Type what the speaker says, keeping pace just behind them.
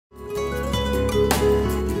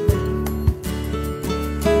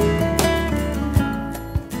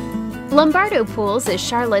Lombardo Pools is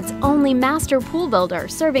Charlotte's only master pool builder,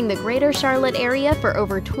 serving the greater Charlotte area for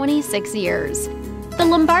over 26 years. The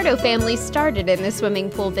Lombardo family started in the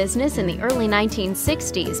swimming pool business in the early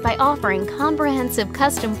 1960s by offering comprehensive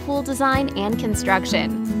custom pool design and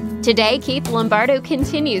construction. Today, Keith Lombardo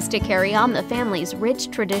continues to carry on the family's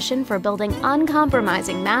rich tradition for building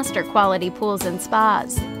uncompromising master quality pools and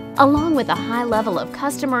spas, along with a high level of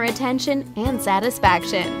customer attention and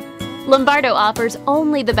satisfaction. Lombardo offers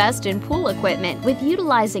only the best in pool equipment with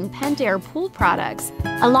utilizing Pentair pool products,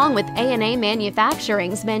 along with A&A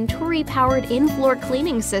Manufacturing's Venturi-powered in-floor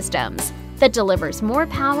cleaning systems that delivers more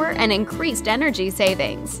power and increased energy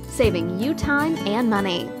savings, saving you time and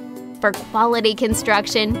money. For quality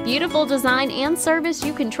construction, beautiful design, and service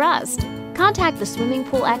you can trust, contact the swimming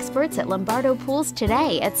pool experts at Lombardo Pools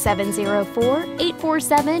today at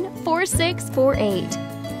 704-847-4648.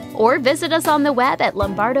 Or visit us on the web at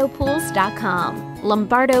lombardopools.com.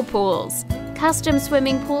 Lombardo Pools, custom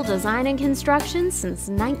swimming pool design and construction since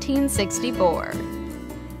 1964.